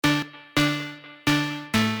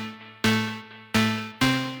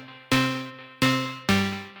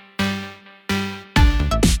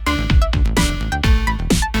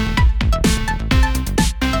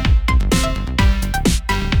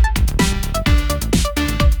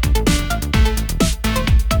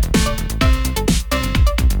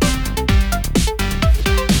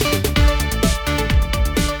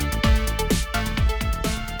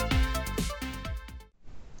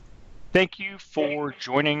for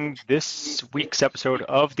joining this week's episode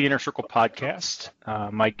of the Inner Circle podcast.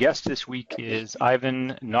 My guest this week is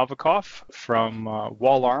Ivan Novikov from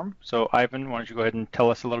Wallarm. So Ivan, why don't you go ahead and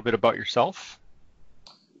tell us a little bit about yourself?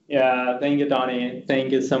 Yeah, thank you, Donnie.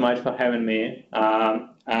 Thank you so much for having me. My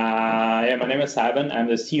name is Ivan. I'm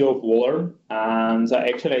the CEO of Wallarm. So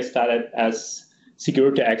actually, I started as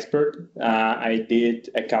security expert. I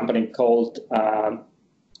did a company called,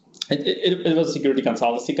 it was a security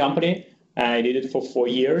consultancy company. I did it for 4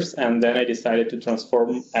 years, and then I decided to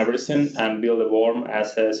transform everything and build a Wallarm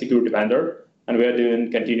as a security vendor. And we are doing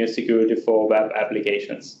continuous security for web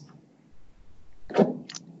applications.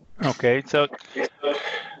 Okay, so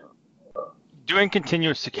doing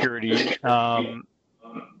continuous security,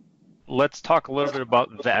 let's talk a little bit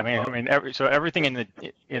about that. Everything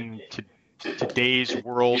in today's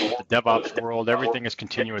world, the DevOps world, everything is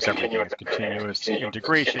continuous. Everything is continuous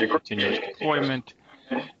integration, continuous deployment,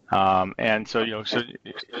 and so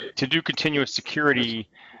to do continuous security,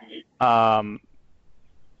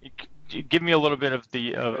 give me a little bit of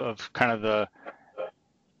the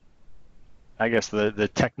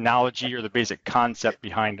technology or the basic concept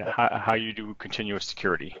behind how you do continuous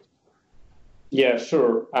security. Yeah,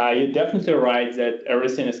 sure. You're definitely right that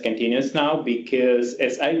everything is continuous now because,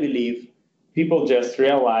 as I believe, people just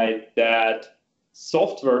realize that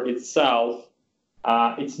software itself,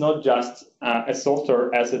 it's not just a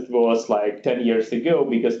software as it was like 10 years ago,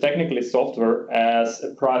 because technically software as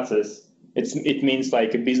a process, it means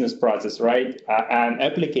like a business process, right? And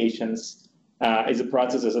applications is a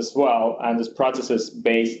processes as well, and this process is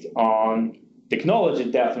based on technology,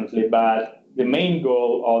 definitely, but the main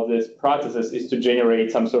goal of this processes is to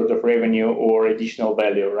generate some sort of revenue or additional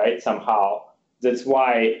value, right, somehow. That's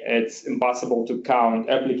why it's impossible to count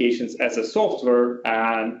applications as a software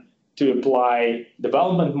and to apply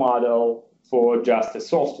development model for just a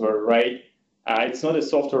software, right? It's not a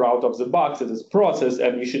software out of the box, it's a process,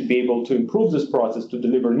 and you should be able to improve this process to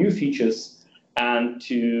deliver new features and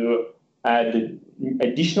to add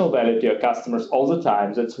additional value to your customers all the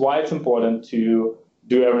time. That's why it's important to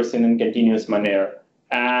do everything in continuous manner.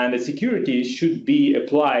 And the security should be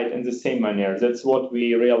applied in the same manner. That's what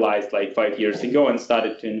we realized like 5 years ago and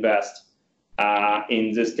started to invest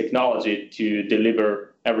in this technology to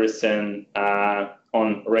deliver everything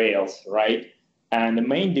on Rails, right? And the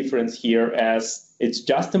main difference here is it's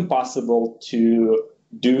just impossible to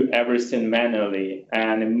do everything manually.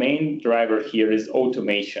 And the main driver here is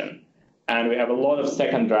automation. And we have a lot of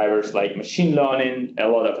second drivers like machine learning, a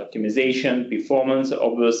lot of optimization, performance,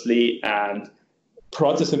 obviously, and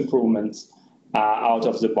process improvements out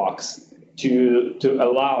of the box to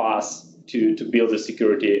allow us to build the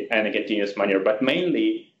security in a continuous manner. But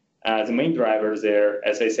mainly, the main drivers there,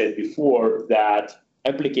 as I said before, that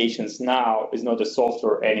applications now is not a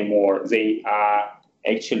software anymore. They are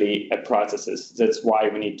actually processes. That's why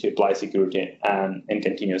we need to apply security in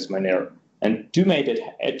continuous manner. And to make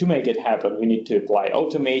it happen, we need to apply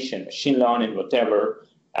automation, machine learning, whatever,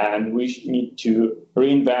 and we need to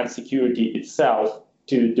reinvent security itself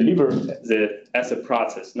to deliver as a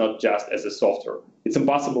process, not just as a software. It's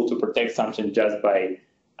impossible to protect something just by,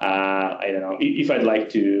 if I'd like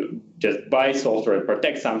to just buy software and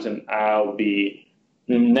protect something, I'll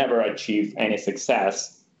never achieve any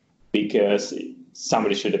success because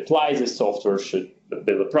somebody should apply this software, should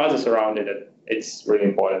build a process around it. It's really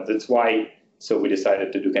important. That's why we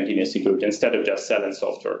decided to do continuous security instead of just selling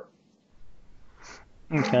software.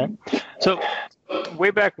 Okay. So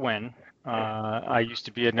way back when, I used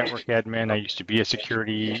to be a network admin. I used to be a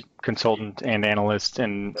security consultant and analyst.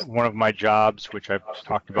 And one of my jobs, which I've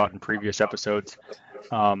talked about in previous episodes,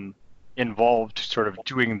 involved sort of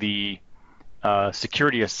doing the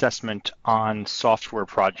security assessment on software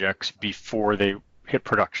projects before they hit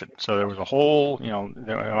production. So there was a whole,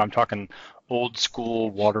 I'm talking old school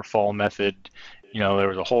waterfall method. There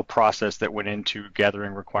was a whole process that went into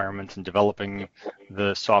gathering requirements and developing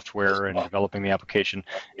the software and developing the application.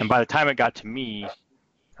 And by the time it got to me,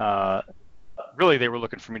 really they were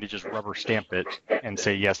looking for me to just rubber stamp it and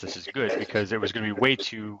say, yes, this is good, because it was going to be way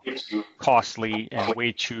too costly and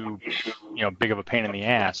way too, big of a pain in the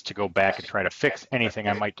ass to go back and try to fix anything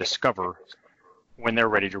I might discover when they're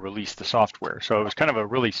ready to release the software. So it was kind of a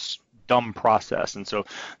really dumb process. And so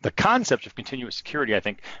the concept of continuous security, I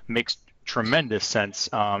think, makes tremendous sense,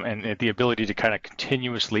 and the ability to kind of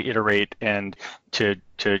continuously iterate and to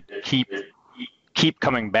keep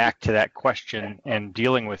coming back to that question and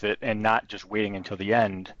dealing with it and not just waiting until the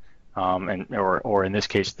end, or in this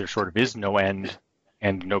case there sort of is no end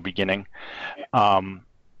and no beginning. One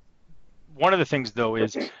of the things though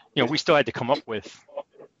is we still had to come up with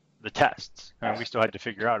the tests. And we still had to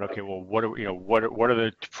figure out, okay, well, what are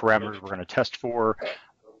the parameters we're going to test for?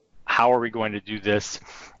 How are we going to do this?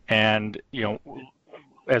 And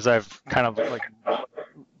as I've kind of like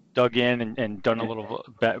dug in and done a little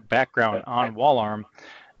background on WallArm,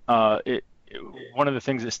 one of the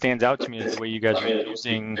things that stands out to me is the way you guys are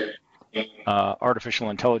using artificial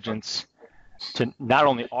intelligence to not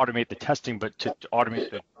only automate the testing, but to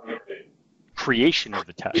automate the creation of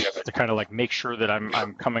the test, to kind of like make sure that I'm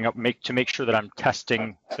make sure that I'm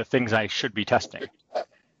testing the things I should be testing.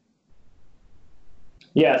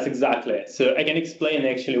 Yes, exactly. So I can explain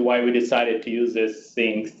actually why we decided to use these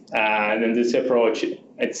things and this approach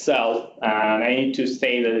itself. And I need to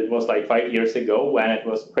say that it was like 5 years ago when it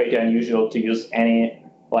was pretty unusual to use any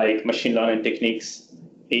like machine learning techniques,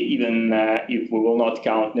 even if we will not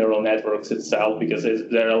count neural networks itself, because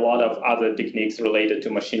there are a lot of other techniques related to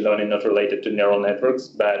machine learning, not related to neural networks,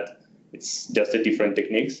 but it's just a different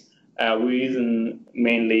techniques. We use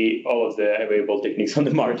mainly all of the available techniques on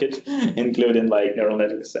the market, including like neural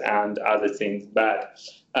networks and other things. But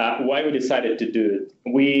why we decided to do it?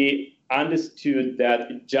 We understood that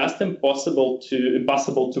it's just impossible to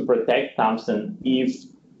protect something if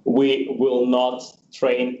we will not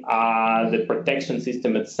train the protection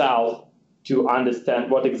system itself to understand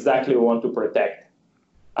what exactly we want to protect.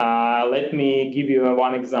 Let me give you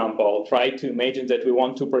one example. Try to imagine that we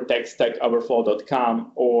want to protect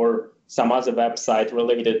StackOverflow.com or some other website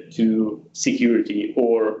related to security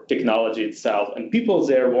or technology itself. And people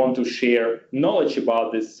there want to share knowledge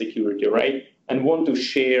about this security, right? And want to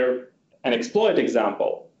share an exploit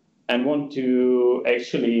example and want to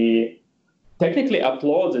actually technically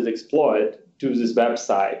upload this exploit to this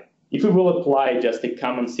website. If we will apply just the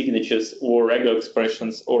common signatures or regular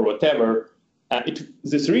expressions or whatever,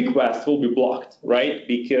 this request will be blocked, right?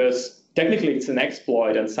 Because technically it's an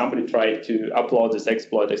exploit and somebody tried to upload this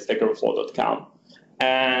exploit at StackOverflow.com.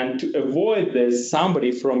 And to avoid this,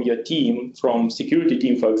 somebody from your team, from security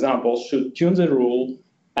team, for example, should tune the rule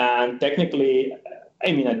and technically,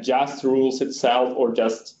 adjust rules itself or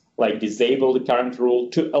just like disable the current rule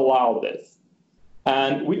to allow this.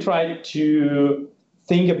 And we tried to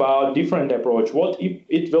think about different approach. What if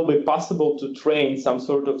it will be possible to train some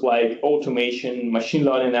sort of like automation, machine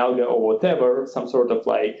learning algo or whatever, some sort of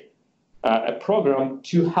like a program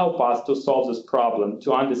to help us to solve this problem,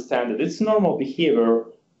 to understand that it's normal behavior.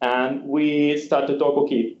 And we start to talk,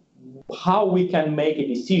 okay, how we can make a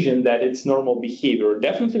decision that it's normal behavior.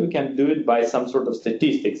 Definitely we can do it by some sort of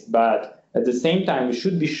statistics, but at the same time, we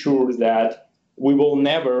should be sure that we will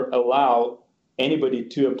never allow anybody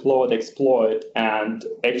to upload exploit and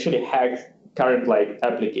actually hack current like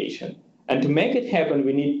application. And to make it happen,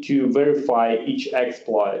 we need to verify each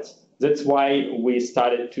exploit. That's why we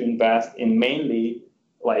started to invest in mainly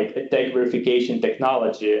like attack verification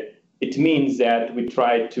technology. It means that we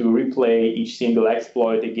try to replay each single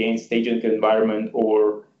exploit against staging environment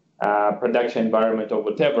or production environment or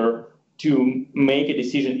whatever to make a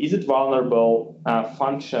decision, is it vulnerable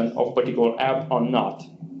function of particular app or not?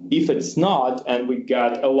 If it's not, and we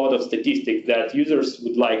got a lot of statistics that users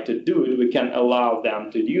would like to do it, we can allow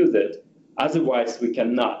them to use it. Otherwise, we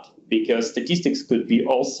cannot, because statistics could be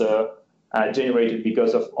also generated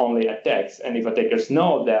because of only attacks. And if attackers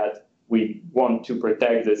know that we want to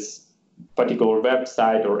protect this particular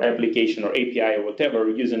website or application or API or whatever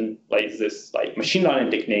using like this like machine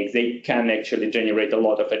learning techniques, they can actually generate a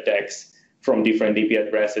lot of attacks from different IP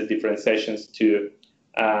addresses, different sessions to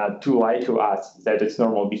lie to us that it's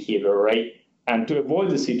normal behavior, right? And to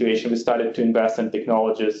avoid the situation, we started to invest in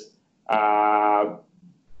technologies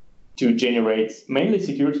to generate mainly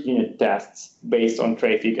security unit tests based on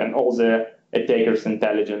traffic and all the attackers'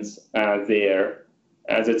 intelligence there.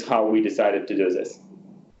 That's how we decided to do this.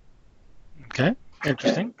 Okay,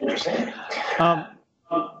 interesting.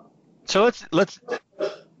 So let's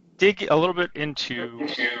dig a little bit into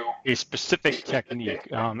a specific technique,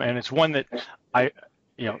 and it's one that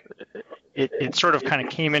it sort of kind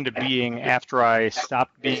of came into being after I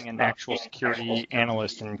stopped being an actual security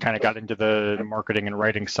analyst and kind of got into the marketing and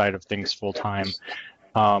writing side of things full time.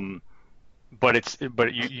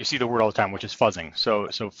 But you see the word all the time, which is fuzzing. So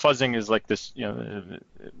fuzzing is like this,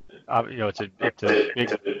 it's a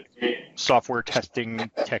big software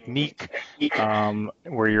testing technique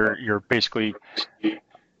where you're basically,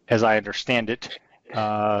 as I understand it,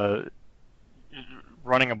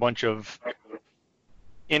 running a bunch of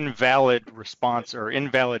invalid response or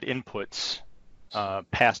invalid inputs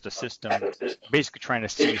past a system, basically trying to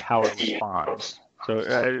see how it responds.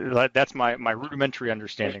 So that's my rudimentary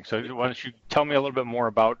understanding. So why don't you tell me a little bit more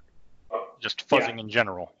about just fuzzing in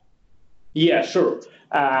general? Yeah, sure.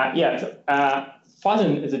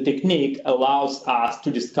 fuzzing as a technique allows us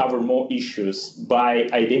to discover more issues by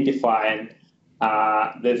identifying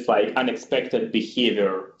this like unexpected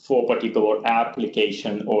behavior for a particular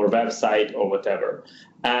application or website or whatever.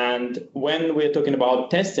 And when we're talking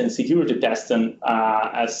about testing, security testing,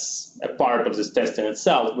 as a part of this testing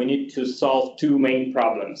itself, we need to solve two main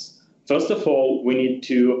problems. First of all, we need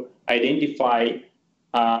to identify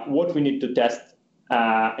what we need to test.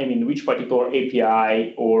 Which particular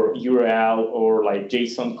API or URL or like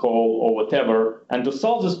JSON call or whatever. And to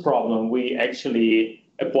solve this problem, we actually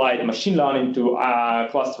applied machine learning to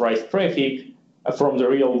clusterize traffic from the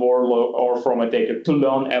real world or from a data to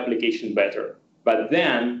learn application better. But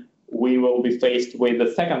then we will be faced with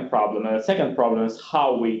the second problem. And the second problem is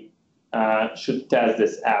how we should test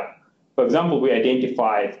this app. For example, we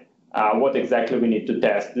identified what exactly we need to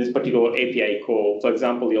test. This particular API call, for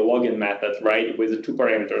example, your login method, right, with the two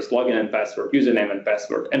parameters, login and password, username and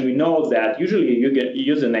password. And we know that usually your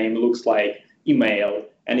username looks like email,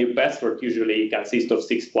 and your password usually consists of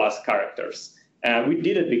 6+ characters. And we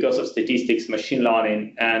did it because of statistics, machine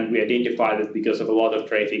learning, and we identified it because of a lot of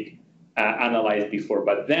traffic analyzed before.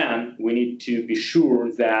 But then we need to be sure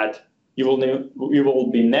that you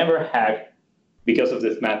will be never hacked because of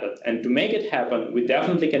this method. And to make it happen, we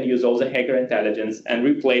definitely can use all the hacker intelligence and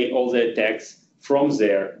replay all the attacks from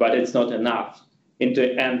there, but it's not enough. And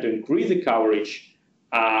to increase the coverage,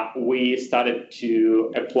 we started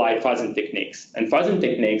to apply fuzzing techniques. And fuzzing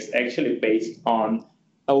techniques actually based on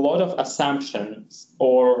a lot of assumptions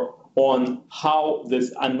or on how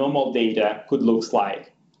this abnormal data could look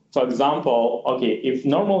like. For example, okay, if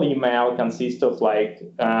normal email consists of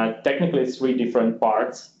technically 3 different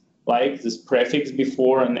parts, like this prefix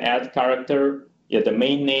before an add character, the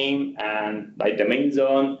main name and like the main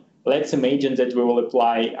zone. Let's imagine that we will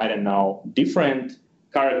apply, different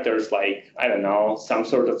characters like, some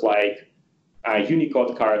sort of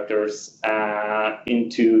Unicode characters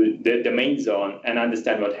into the main zone and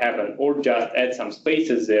understand what happened, or just add some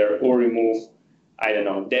spaces there or remove,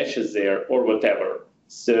 dashes there or whatever.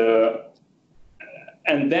 So,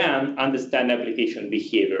 and then understand application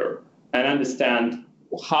behavior and understand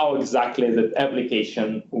how exactly that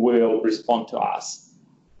application will respond to us.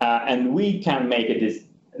 And we can make this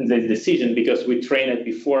decision because we train it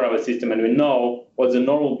before our system and we know what the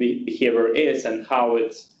normal behavior is and how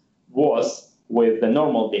it was with the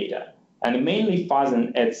normal data. And mainly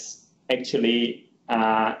fuzzing, it's actually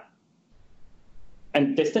a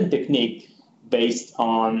testing technique based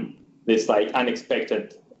on this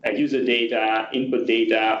unexpected user data, input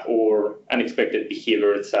data, or unexpected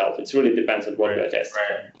behavior itself. It really depends on what you're testing.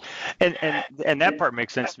 Right. And that part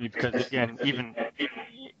makes sense to me because again,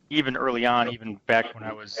 even early on, even back when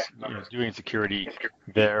I was doing security,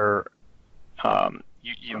 there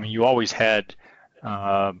you always had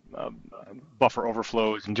buffer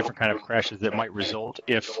overflows and different kind of crashes that might result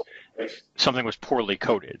if something was poorly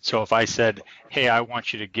coded. So if I said, hey, I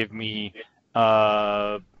want you to give me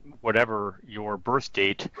whatever your birth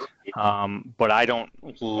date, but I don't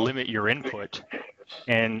limit your input,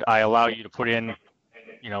 and I allow you to put in,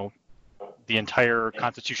 the entire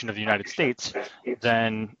Constitution of the United States,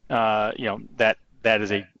 then that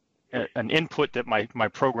is an input that my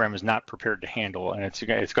program is not prepared to handle, and it's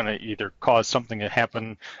going to either cause something to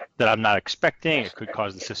happen that I'm not expecting. It could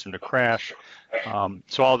cause the system to crash.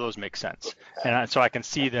 So all of those make sense, and so I can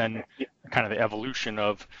see then kind of the evolution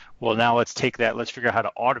of, well, now let's take that, let's figure out how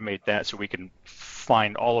to automate that so we can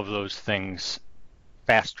find all of those things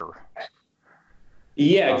faster.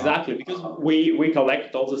 Yeah, exactly, because we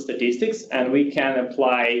collect all the statistics and we can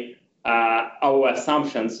apply our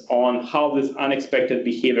assumptions on how this unexpected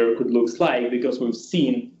behavior could look like because we've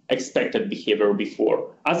seen expected behavior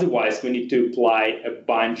before. Otherwise, we need to apply a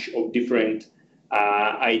bunch of different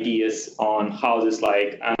ideas on how this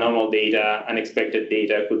abnormal data, unexpected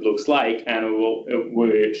data could look like, and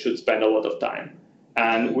we should spend a lot of time.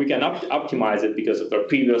 And we can optimize it because of our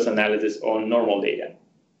previous analysis on normal data.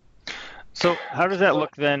 So how does that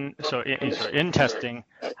look then? So in testing,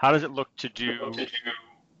 how does it look to do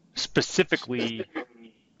specifically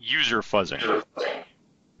user fuzzing?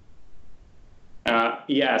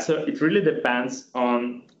 So it really depends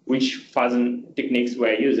on which fuzzing techniques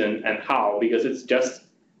we're using and how, because it's just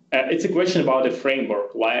it's a question about a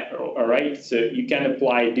framework, right? So you can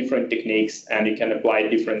apply different techniques and you can apply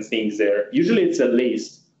different things there. Usually it's a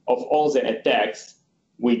list of all the attacks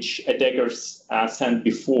which attackers sent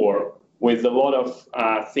before, with a lot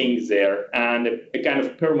of things there and a kind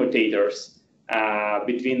of permutators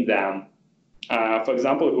between them. For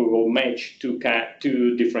example, if we will match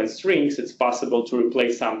two different strings, it's possible to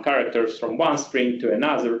replace some characters from one string to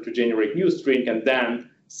another to generate new string and then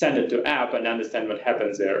send it to app and understand what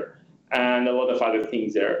happens there, and a lot of other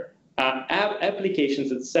things there. App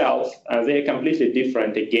applications itself, they're completely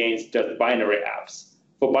different against just binary apps.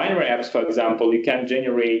 For binary apps, for example, you can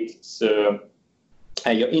generate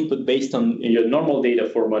your input based on your normal data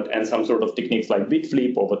format and some sort of techniques like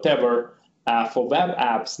bitflip or whatever. For web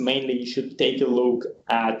apps, mainly you should take a look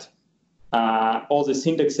at all the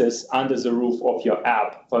syntaxes under the roof of your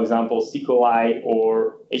app. For example, SQLite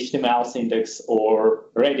or HTML syntax or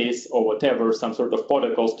Redis or whatever, some sort of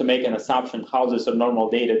protocols to make an assumption how this normal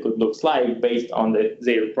data could look like based on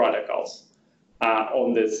their protocols.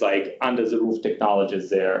 On this like under the roof technologies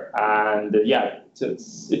there. And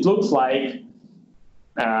it looks like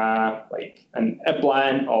an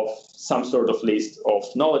appline of some sort of list of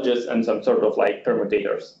knowledges and some sort of like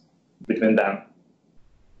permutators between them.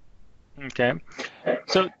 Okay,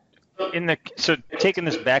 so taking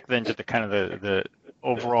this back then to the kind of the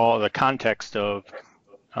overall the context of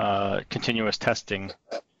continuous testing,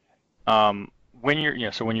 when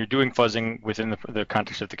you're doing fuzzing within the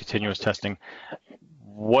context of the continuous testing,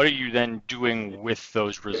 what are you then doing with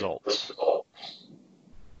those results?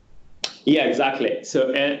 Yeah, exactly.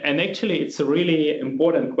 So, and actually, it's a really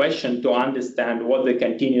important question to understand what the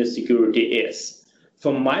continuous security is.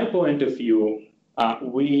 From my point of view,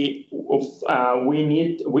 we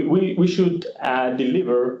should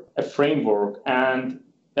deliver a framework and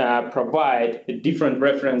provide different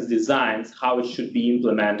reference designs how it should be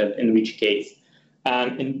implemented in which case.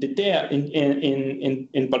 And in detail,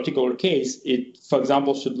 in particular case, it, for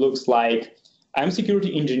example, should look like I'm a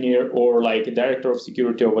security engineer or like a director of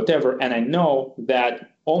security or whatever, and I know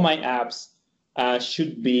that all my apps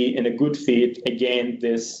should be in a good fit against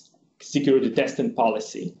this security testing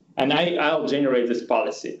policy. And I'll generate this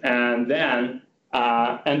policy. And then,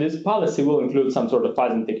 and this policy will include some sort of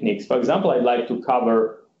fuzzing techniques. For example, I'd like to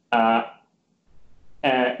cover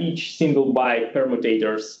each single byte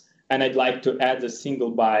permutators, and I'd like to add the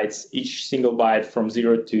single bytes, each single byte from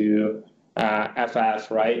 0 to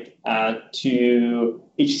FF, right, to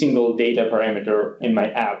each single data parameter in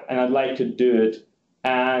my app. And I'd like to do it.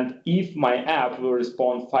 And if my app will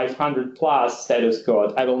respond 500 plus status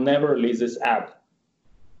code, I will never release this app.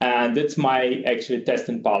 And that's my actually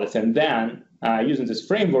testing policy. And then using this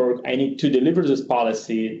framework, I need to deliver this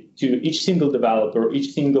policy to each single developer,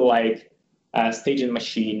 each single staging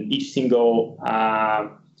machine, each single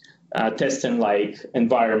testing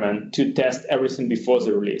environment to test everything before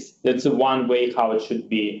the release. That's the one way how it should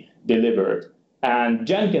be delivered. And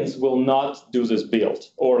Jenkins will not do this build,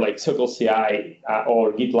 or like Circle CI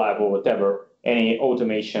or GitLab or whatever, any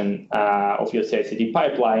automation of your CI/CD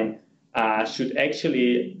pipeline should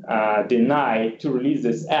actually deny to release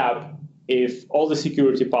this app if all the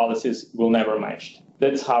security policies will never match.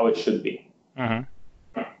 That's how it should be.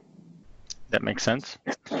 Mm-hmm. That makes sense.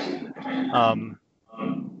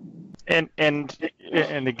 And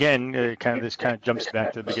again, this kind of jumps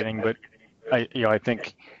back to the beginning, but I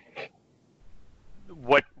think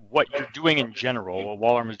what you're doing in general, what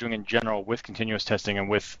Wallerman is doing in general with continuous testing and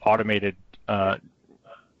with automated,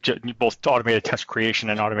 both automated test creation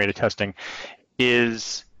and automated testing,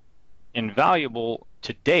 is invaluable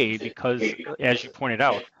today because, as you pointed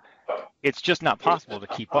out, it's just not possible to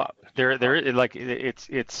keep up.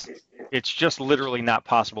 It's just literally not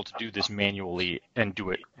possible to do this manually and do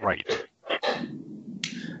it right.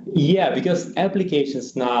 Yeah, because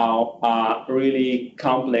applications now are really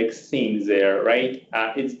complex things there, right?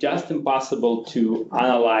 It's just impossible to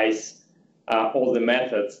analyze all the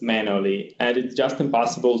methods manually, and it's just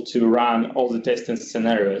impossible to run all the testing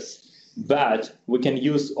scenarios. But we can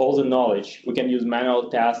use all the knowledge. We can use manual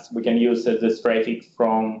tests. We can use this traffic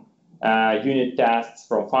from unit tests,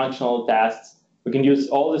 from functional tests. We can use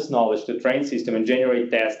all this knowledge to train system and generate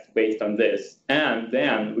tests based on this. And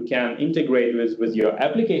then we can integrate with your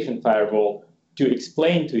application firewall to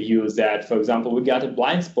explain to you that, for example, we got a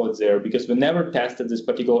blind spot there because we never tested this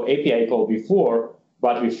particular API call before,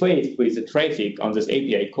 but we faced with the traffic on this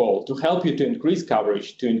API call to help you to increase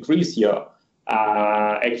coverage, to increase your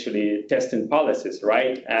actually testing policies,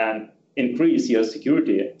 right? And increase your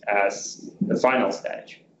security as the final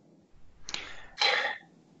stage.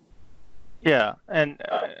 Yeah, and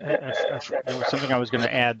there was something I was going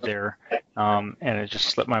to add there, and it just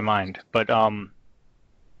slipped my mind. But I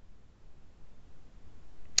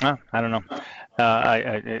don't know.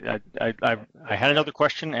 I had another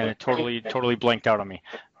question, and it totally blanked out on me.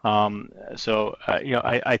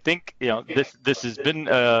 I think this has been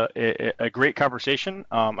a great conversation.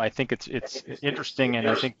 I think it's interesting, and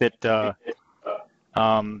I think that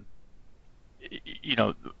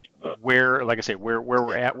where, like I say, where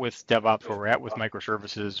we're at with DevOps, where we're at with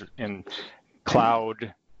microservices in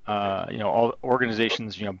cloud, all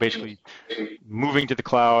organizations, basically moving to the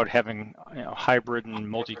cloud, having hybrid and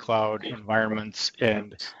multi-cloud environments,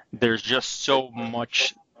 and there's just so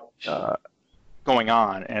much going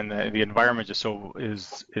on, and the environment is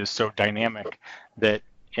so dynamic that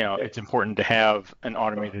it's important to have an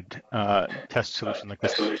automated test solution like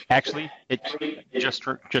this. Actually, it just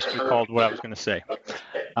recalled what I was going to say.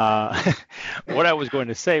 What I was going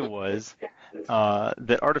to say was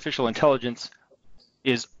that artificial intelligence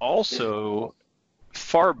is also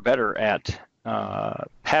far better at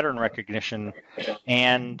pattern recognition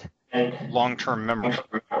and long-term memory.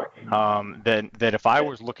 That if I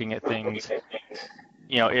was looking at things,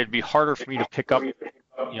 it'd be harder for me to pick up,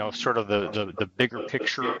 sort of the bigger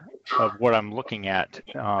picture of what I'm looking at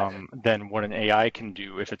than what an AI can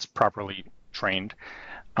do if it's properly trained.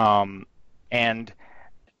 And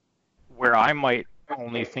where I might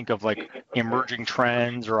only think of like emerging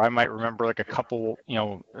trends, or I might remember like a couple,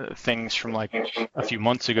 things from like a few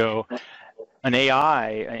months ago, an AI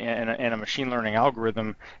and a machine learning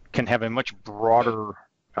algorithm can have a much broader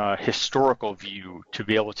historical view to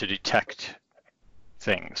be able to detect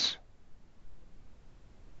things.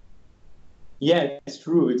 Yeah, it's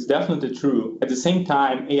true. It's definitely true. At the same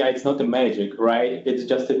time, AI is not a magic, right? It's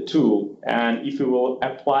just a tool. And if we will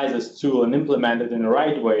apply this tool and implement it in the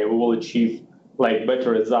right way, we will achieve like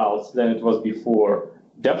better results than it was before.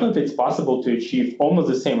 Definitely, it's possible to achieve almost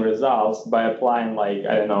the same results by applying, like,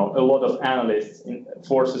 I don't know, a lot of analysts,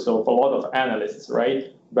 forces of a lot of analysts,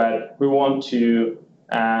 right? But we want to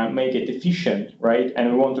make it efficient, right?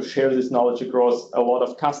 And we want to share this knowledge across a lot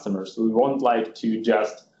of customers. So we won't like to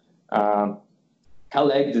just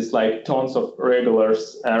collect this like tons of regular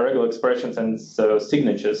expressions and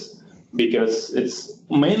signatures, because it's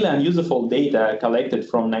mainly unusable data collected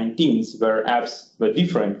from 19s where apps were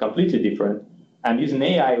different, completely different. And using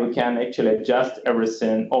AI, we can actually adjust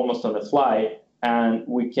everything almost on the fly, and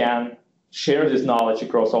we can share this knowledge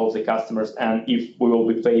across all the customers. And if we will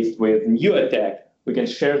be faced with new attack, we can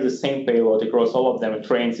share the same payload across all of them, a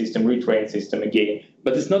train system, retrain system again.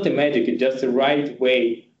 But it's not a magic, it's just the right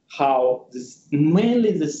way how this,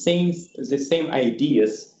 mainly the same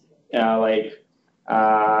ideas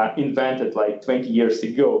invented like 20 years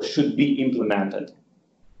ago should be implemented.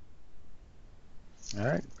 All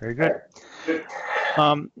right, very good.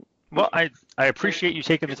 Well, I appreciate you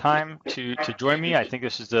taking the time to join me. I think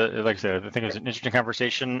this is like I said, I think it was an interesting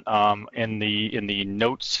conversation. In the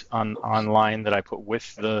notes online that I put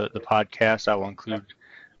with the podcast, I will include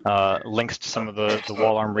links to some of the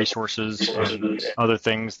Wallarm resources and other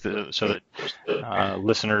things so that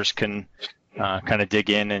listeners can kind of dig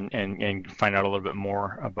in and find out a little bit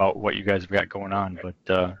more about what you guys have got going on.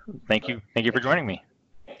 But thank you for joining me.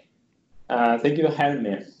 Thank you for having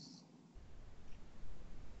me.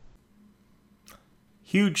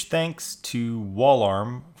 Huge thanks to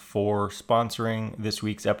Wallarm for sponsoring this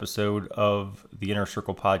week's episode of the Inner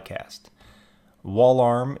Circle podcast.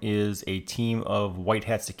 Wallarm is a team of white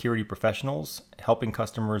hat security professionals helping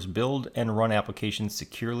customers build and run applications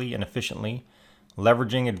securely and efficiently,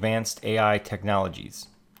 leveraging advanced AI technologies.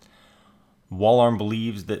 Wallarm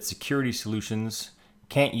believes that security solutions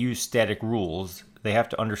can't use static rules. They have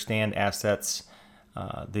to understand the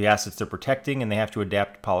assets they're protecting, and they have to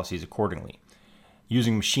adapt policies accordingly.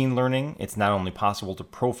 Using machine learning, it's not only possible to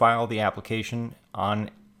profile the application on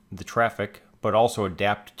the traffic, but also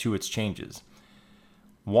adapt to its changes.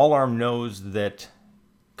 Wallarm knows that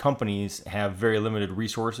companies have very limited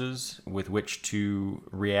resources with which to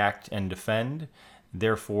react and defend.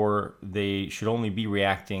 Therefore, they should only be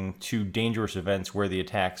reacting to dangerous events where the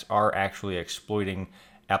attacks are actually exploiting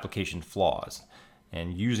application flaws.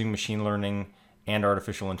 And using machine learning and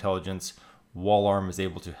artificial intelligence, Wallarm is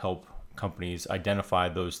able to help companies identify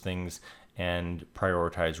those things and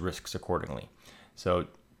prioritize risks accordingly. So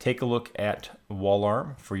take a look at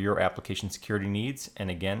Wallarm for your application security needs.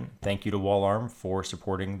 And again, thank you to Wallarm for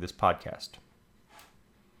supporting this podcast.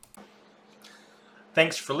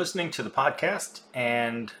 Thanks for listening to the podcast,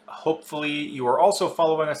 and hopefully you are also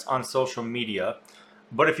following us on social media.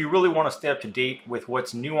 But if you really want to stay up to date with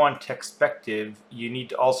what's new on Techspective, you need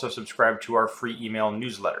to also subscribe to our free email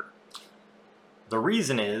newsletter. The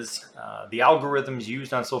reason is the algorithms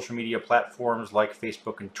used on social media platforms like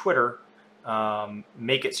Facebook and Twitter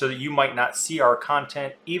make it so that you might not see our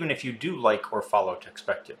content even if you do like or follow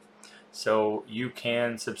Techspective. So you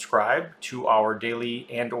can subscribe to our daily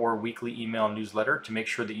and or weekly email newsletter to make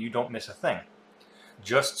sure that you don't miss a thing.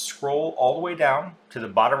 Just scroll all the way down to the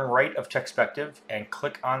bottom right of Techspective and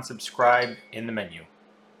click on subscribe in the menu.